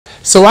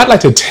So I'd like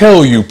to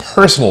tell you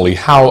personally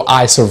how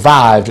I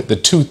survived the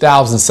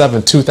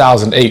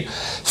 2007-2008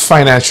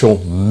 financial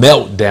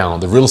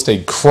meltdown, the real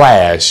estate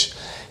crash,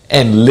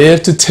 and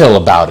live to tell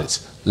about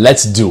it.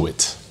 Let's do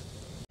it.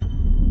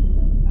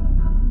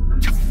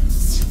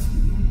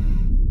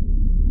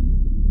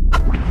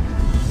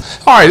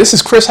 All right, this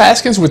is Chris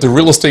Haskins with the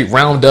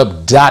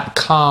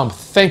realestateroundup.com.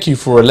 Thank you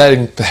for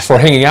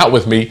hanging out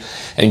with me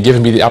and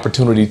giving me the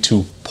opportunity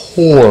to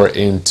pour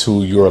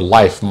into your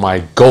life. My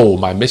goal,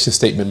 my mission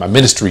statement, my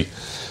ministry,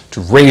 to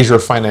raise your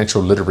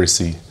financial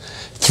literacy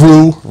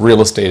through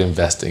real estate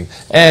investing.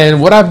 And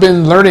what I've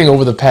been learning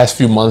over the past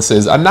few months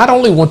is I not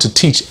only want to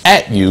teach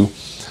at you,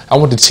 I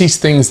want to teach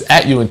things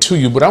at you and to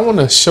you, but I want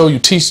to show you,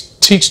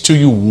 teach to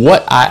you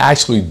what I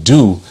actually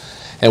do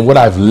and what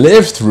I've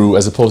lived through,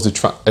 as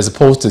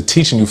opposed to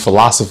teaching you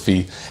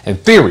philosophy and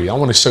theory. I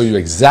want to show you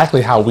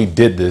exactly how we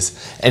did this.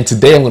 And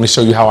today I'm going to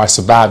show you how I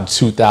survived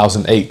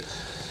 2008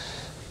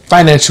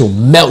 financial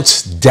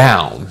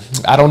meltdown.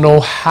 I don't know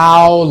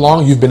how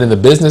long you've been in the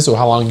business or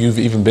how long you've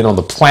even been on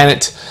the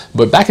planet,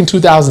 but back in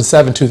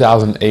 2007,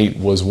 2008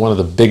 was one of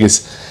the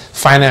biggest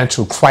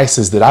financial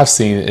crises that I've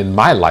seen in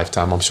my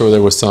lifetime. I'm sure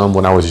there was some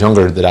when I was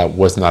younger that I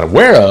was not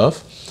aware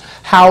of.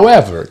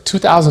 However,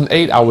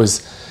 2008, I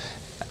was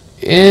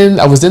in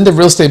the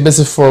real estate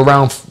business for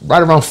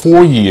right around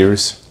 4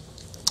 years,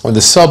 when the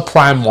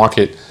subprime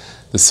market,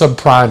 the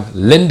subprime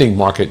lending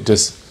market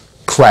just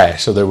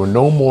crashed. So there were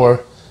no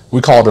more, we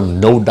called them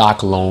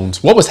no-doc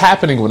loans. What was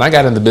happening when I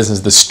got in the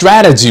business, the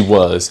strategy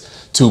was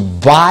to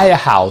buy a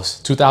house,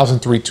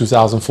 2003,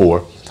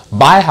 2004,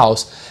 buy a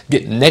house,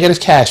 get negative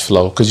cash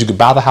flow, because you could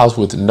buy the house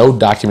with no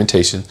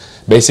documentation.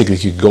 Basically,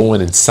 you could go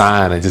in and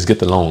sign and just get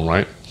the loan,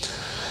 right?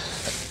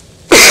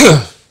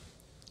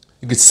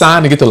 You could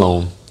sign to get the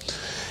loan.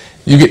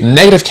 You get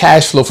negative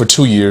cash flow for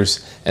 2 years,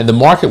 and the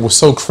market was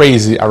so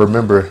crazy. I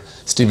remember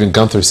Stephen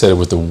Gunther said it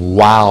was the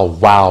wild,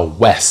 wild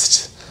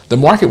west. The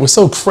market was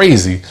so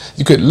crazy,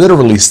 you could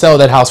literally sell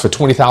that house for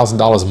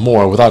 $20,000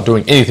 more without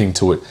doing anything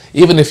to it,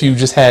 even if you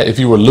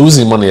were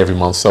losing money every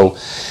month. So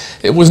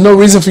it was no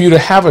reason for you to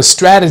have a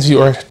strategy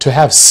or to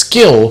have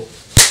skill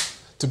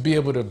to be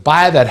able to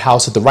buy that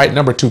house at the right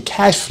number to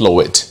cash flow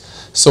it.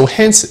 So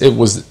hence it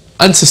was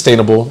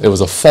unsustainable. It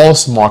was a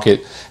false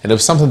market, and it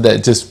was something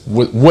that just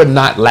would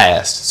not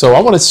last. So I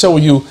want to show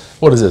you,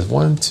 what is this?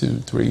 1,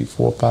 2, 3,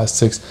 4, 5,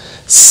 6,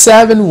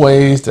 7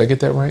 ways. Did I get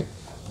that right?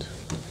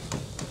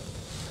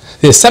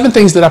 There's 7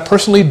 things that I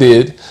personally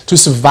did to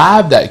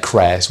survive that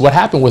crash. What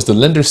happened was the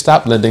lender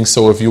stopped lending.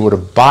 So if you were to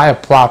buy a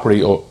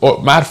property, or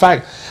matter of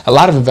fact, a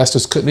lot of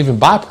investors couldn't even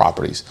buy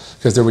properties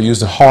because they were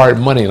using hard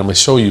money. And I'm going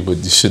to show you, but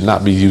you should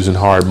not be using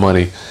hard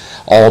money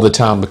all the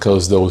time,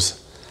 because those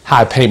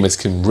high payments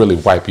can really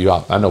wipe you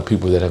out. I know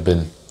people that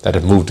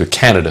have moved to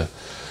Canada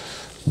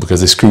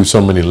because they screwed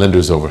so many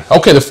lenders over.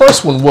 Okay, the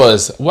first one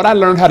was what I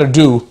learned how to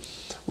do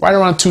right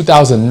around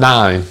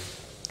 2009,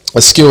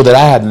 a skill that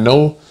I had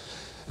no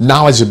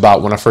knowledge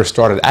about when I first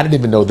started. I didn't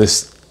even know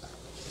this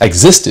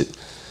existed.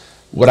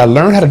 What I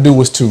learned how to do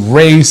was to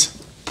raise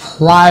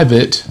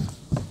private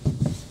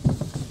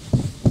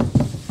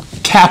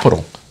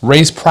capital,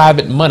 raise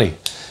private money.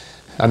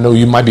 I know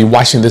you might be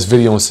watching this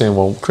video and saying,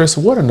 well, Chris,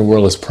 what in the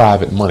world is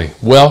private money?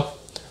 Well,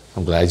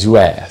 I'm glad you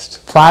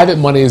asked. Private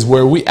money is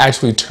where we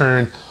actually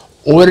turn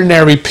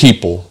ordinary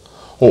people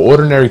or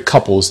ordinary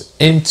couples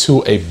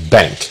into a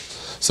bank.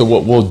 So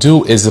what we'll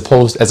do is,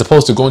 as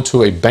opposed to going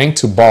to a bank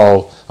to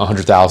borrow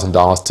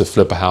 $100,000 to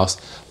flip a house,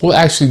 we'll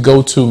actually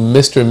go to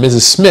Mr. and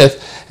Mrs.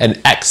 Smith and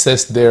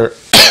access their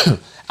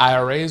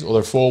IRAs or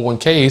their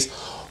 401ks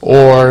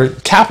or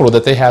capital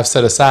that they have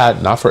set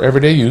aside, not for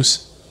everyday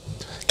use,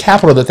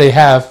 capital that they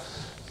have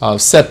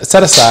set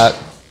aside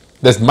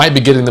that might be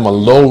getting them a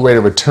low rate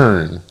of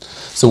return.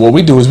 So what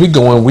we do is we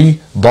go and we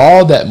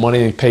borrow that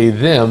money and pay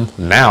them.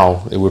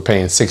 Now we're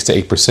paying 6 to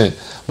 8%,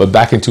 but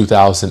back in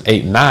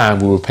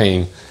 2008-9 we were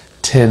paying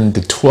 10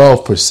 to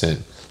 12%.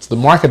 So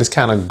the market has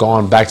kind of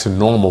gone back to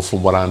normal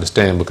from what I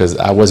understand, because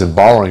I wasn't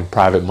borrowing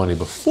private money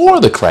before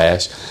the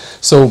crash.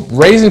 So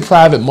raising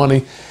private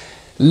money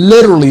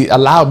literally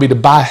allowed me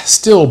to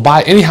still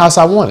buy any house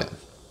I wanted,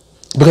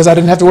 because I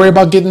didn't have to worry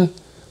about getting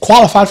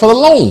qualified for the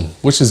loan,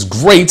 which is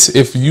great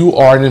if you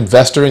are an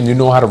investor and you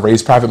know how to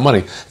raise private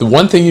money. The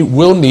one thing you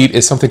will need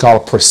is something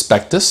called a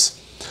prospectus.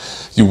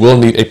 You will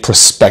need a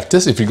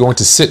prospectus if you're going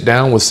to sit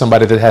down with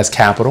somebody that has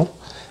capital.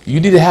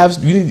 You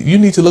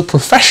need to look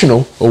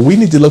professional, or we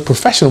need to look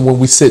professional when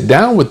we sit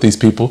down with these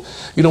people.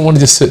 You don't want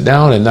to just sit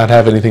down and not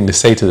have anything to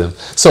say to them.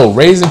 So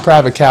raising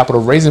private capital,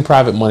 raising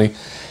private money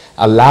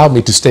allowed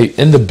me to stay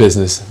in the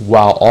business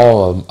while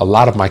a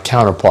lot of my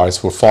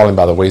counterparts were falling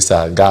by the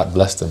wayside. God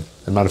bless them.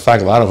 As a matter of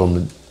fact, a lot of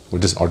them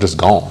are just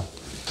gone.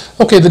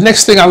 Okay, the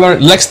next thing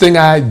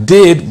I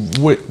did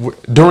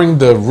during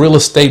the real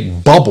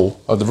estate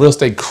bubble, or the real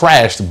estate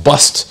crash,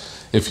 bust,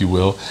 if you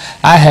will,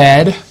 I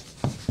had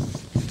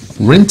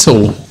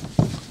rental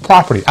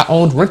property. I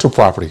owned rental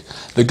property.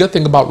 The good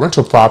thing about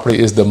rental property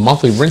is the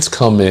monthly rents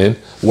come in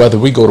whether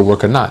we go to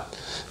work or not.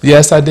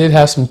 Yes, I did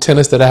have some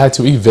tenants that I had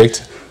to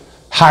evict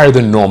higher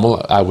than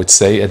normal, I would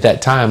say, at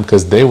that time,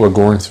 because they were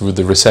going through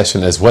the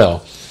recession as well.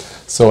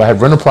 So I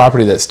had rental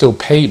property that still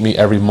paid me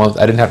every month.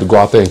 I didn't have to go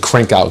out there and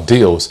crank out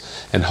deals.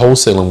 And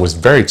wholesaling was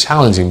very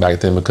challenging back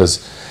then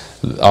because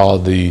all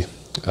the,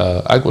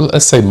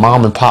 let's say,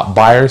 mom and pop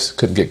buyers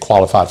couldn't get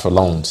qualified for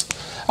loans.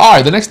 All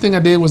right, the next thing I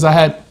did was I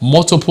had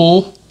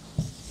multiple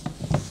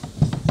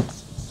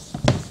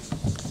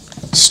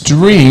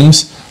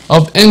streams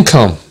of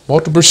income.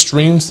 Multiple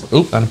streams.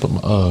 Oop, I didn't put my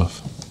of.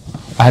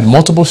 I had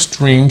multiple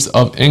streams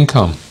of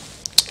income.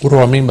 What do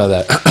I mean by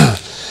that?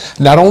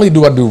 Not only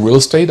do I do real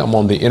estate, I'm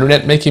on the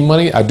internet making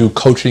money. I do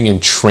coaching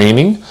and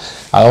training.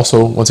 I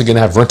also, once again,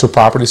 have rental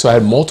property. So I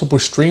had multiple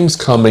streams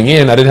coming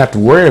in. I didn't have to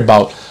worry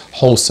about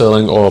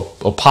wholesaling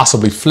or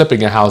possibly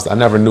flipping a house. I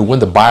never knew when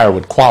the buyer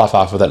would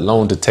qualify for that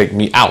loan to take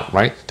me out,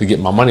 right? To get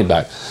my money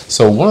back.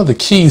 So one of the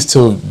keys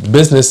to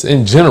business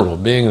in general,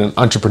 being an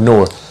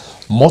entrepreneur,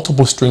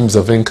 multiple streams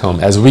of income.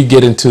 As we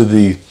get into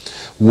the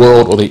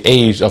world or the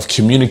age of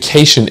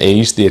communication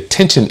age, the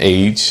attention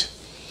age,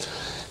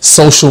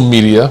 social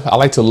media. I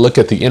like to look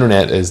at the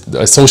internet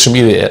as social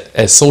media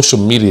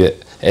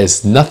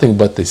as nothing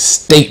but the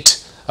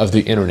state of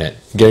the internet.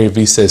 Gary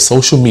Vee says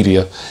social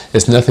media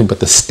is nothing but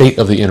the state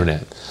of the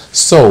internet.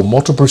 So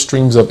multiple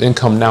streams of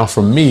income now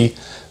for me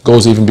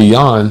goes even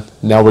beyond.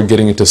 Now we're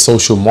getting into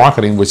social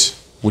marketing, which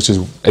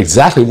is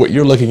exactly what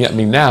you're looking at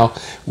me now.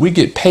 We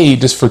get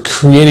paid just for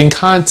creating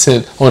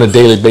content on a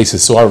daily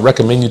basis. So I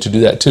recommend you to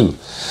do that too.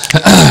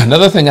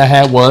 Another thing I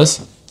had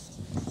was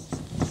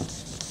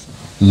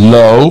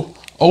low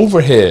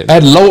overhead. I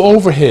had low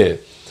overhead.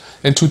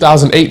 In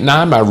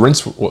 2008-9, my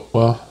rents,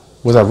 well,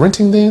 was I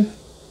renting then?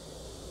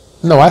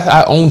 No,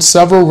 I owned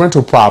several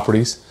rental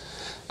properties.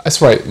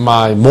 That's right.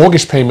 My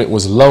mortgage payment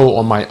was low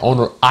on my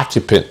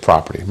owner-occupant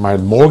property. My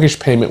mortgage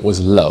payment was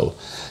low.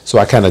 So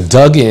I kind of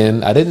dug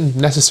in. I didn't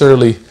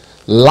necessarily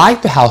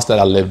like the house that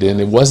I lived in.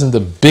 It wasn't the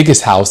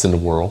biggest house in the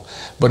world,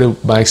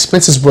 but my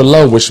expenses were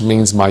low, which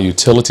means my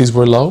utilities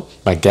were low.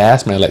 My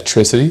gas, my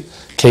electricity,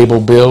 cable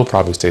bill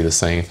probably stayed the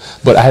same.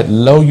 But I had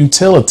low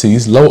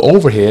utilities, low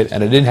overhead,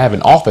 and I didn't have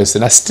an office,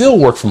 and I still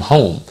work from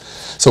home.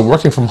 So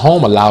working from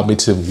home allowed me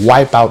to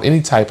wipe out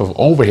any type of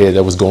overhead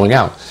that was going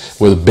out.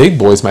 Where the big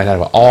boys might have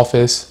an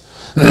office,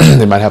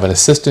 they might have an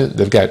assistant,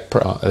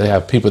 they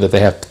have people that they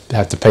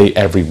have to pay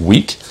every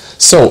week.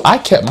 So I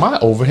kept my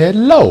overhead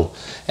low,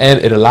 and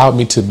it allowed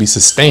me to be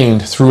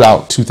sustained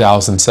throughout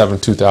 2007,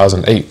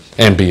 2008,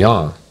 and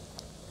beyond.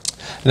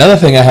 Another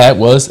thing I had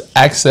was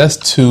access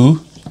to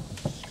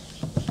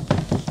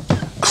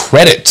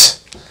credit.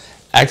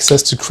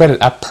 Access to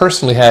credit. I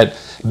personally had,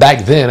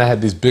 back then, I had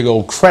these big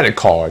old credit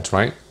cards,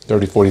 right?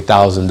 $30,000,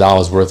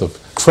 $40,000 worth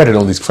of credit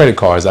on these credit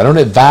cards. I don't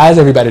advise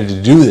everybody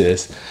to do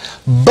this,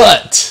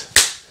 but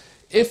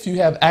if you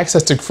have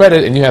access to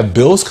credit and you have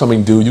bills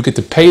coming due, you get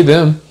to pay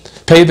the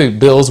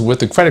bills with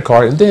the credit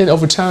card, and then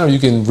over time you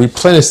can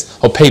replenish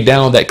or pay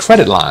down that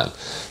credit line.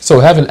 So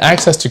having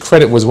access to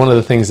credit was one of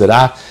the things that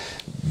I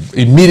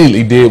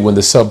immediately did when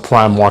the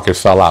subprime market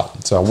fell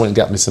out. So I went and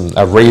got me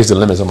I raised the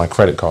limits on my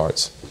credit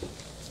cards.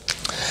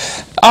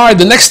 All right,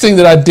 the next thing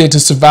that I did to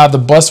survive the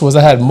bust was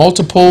I had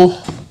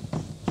multiple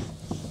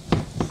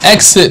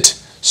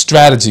exit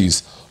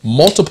strategies.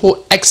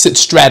 Multiple exit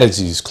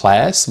strategies,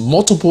 class.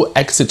 Multiple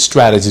exit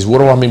strategies. What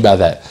do I mean by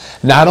that?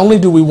 Not only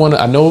do we want to,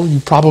 I know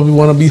you probably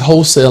want to be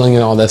wholesaling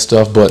and all that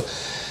stuff, but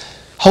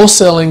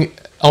wholesaling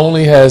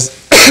only has,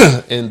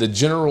 in the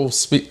general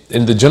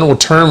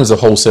terms of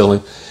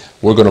wholesaling,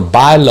 we're going to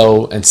buy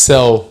low and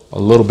sell a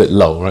little bit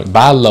low, right?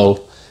 Buy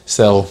low,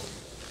 sell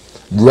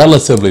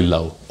relatively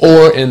low.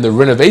 Or in the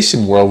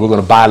renovation world, we're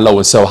going to buy low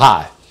and sell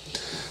high.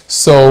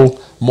 So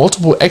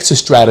multiple exit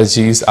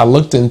strategies. I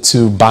looked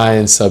into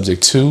buying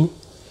subject to,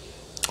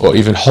 or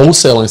even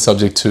wholesaling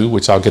subject to,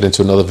 which I'll get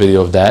into another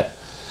video of that.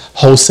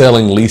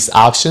 Wholesaling lease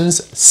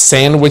options,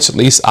 sandwich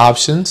lease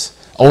options,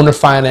 owner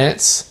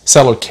finance,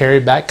 seller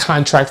carryback,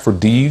 contract for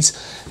deeds.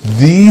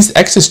 These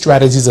exit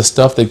strategies are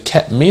stuff that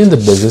kept me in the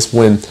business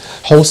when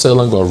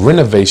wholesaling or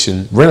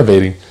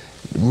renovating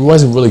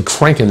wasn't really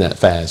cranking that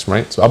fast,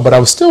 right? So, but I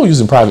was still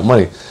using private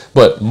money.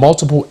 But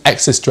multiple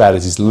exit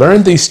strategies.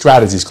 Learn these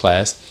strategies,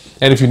 class.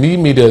 And if you need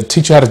me to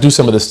teach you how to do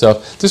some of this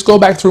stuff, just go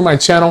back through my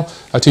channel.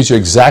 I'll teach you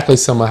exactly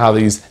some of how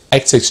these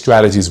exit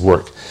strategies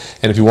work.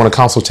 And if you want a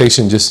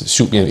consultation, just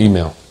shoot me an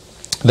email.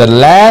 The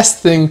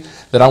last thing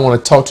that I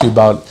want to talk to you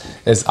about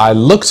is I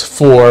looked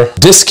for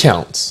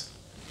discounts.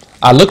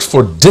 I looked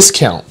for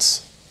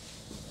discounts.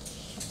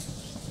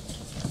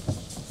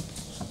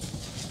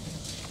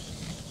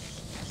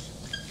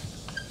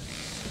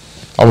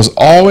 I was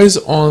always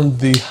on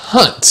the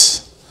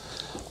hunt.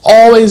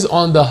 Always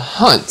on the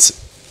hunt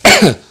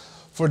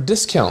for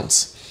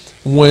discounts.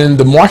 When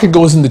the market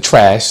goes in the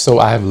trash, so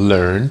I have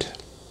learned,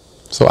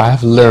 I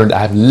have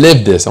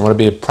lived this. I want to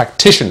be a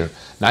practitioner,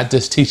 not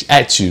just teach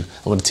at you.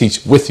 I want to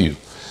teach with you.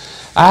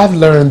 I've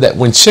learned that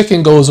when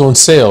chicken goes on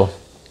sale,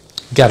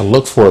 you got to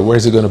look for it.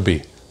 Where's it going to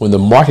be? When the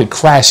market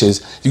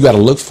crashes, you got to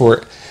look for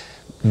it,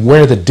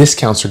 where the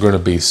discounts are going to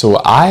be.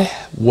 So I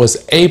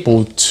was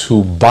able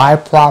to buy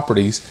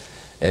properties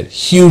at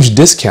huge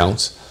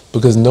discounts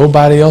because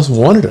nobody else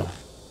wanted them.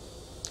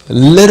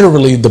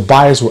 Literally, the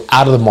buyers were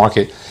out of the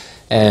market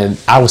and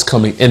I was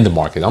coming in the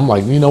market. I'm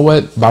like, you know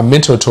what? My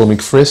mentor told me,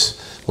 Chris,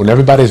 when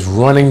everybody's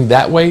running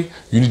that way,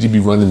 you need to be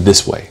running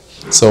this way.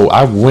 So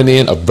I went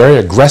in very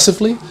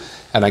aggressively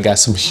and I got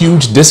some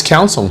huge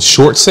discounts on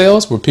short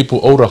sales where people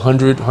owed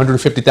 100,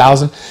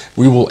 150,000.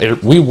 We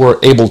were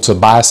able to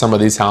buy some of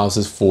these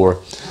houses for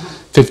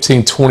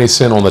 15, 20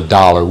 cents on the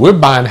dollar. We're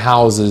buying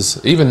houses,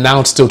 even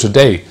now still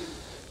today,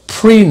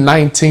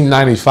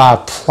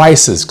 pre-1995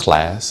 prices,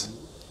 class.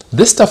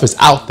 This stuff is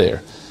out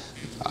there.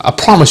 I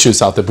promise you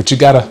it's out there, but you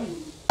gotta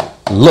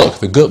look.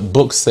 The good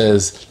book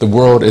says the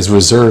world is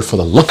reserved for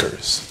the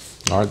lookers.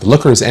 All right, the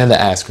lookers and the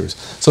askers.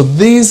 So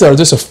these are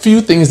just a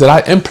few things that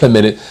I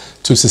implemented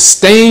to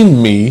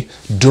sustain me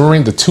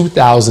during the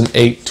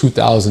 2008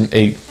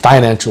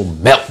 financial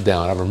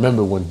meltdown. I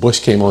remember when Bush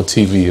came on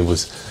TV,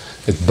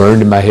 it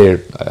burned in my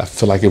head. I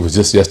feel like it was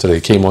just yesterday.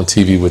 It came on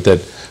TV with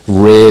that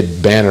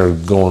red banner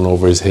going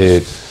over his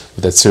head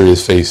with that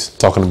serious face,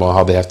 talking about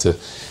how they have to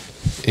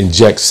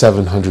inject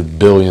 $700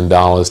 billion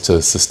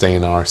to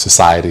sustain our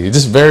society.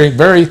 Just very,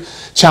 very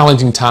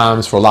challenging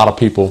times for a lot of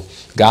people.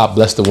 God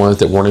bless the ones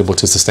that weren't able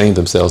to sustain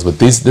themselves, but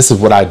this is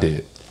what I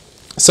did.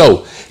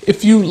 So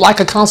if you like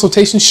a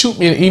consultation, shoot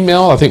me an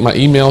email. I think my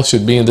email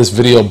should be in this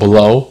video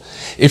below.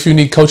 If you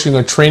need coaching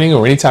or training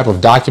or any type of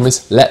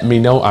documents, let me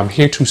know. I'm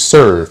here to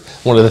serve.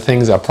 One of the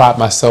things I pride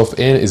myself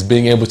in is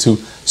being able to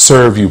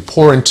serve you,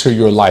 pour into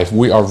your life.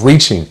 We are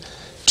reaching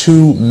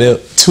 2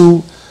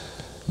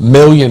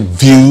 million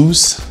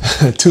views.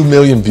 2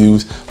 million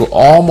views. We're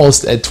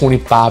almost at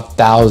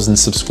 25,000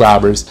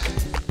 subscribers.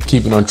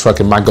 Keeping on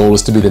trucking. My goal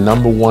is to be the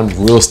 #1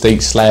 real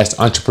estate /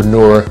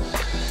 entrepreneur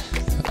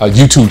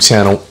YouTube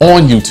channel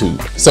on YouTube.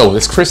 So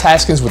it's Chris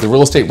Haskins with the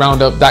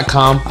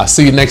realestateroundup.com. I'll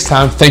see you next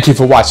time. Thank you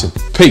for watching.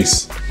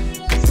 Peace.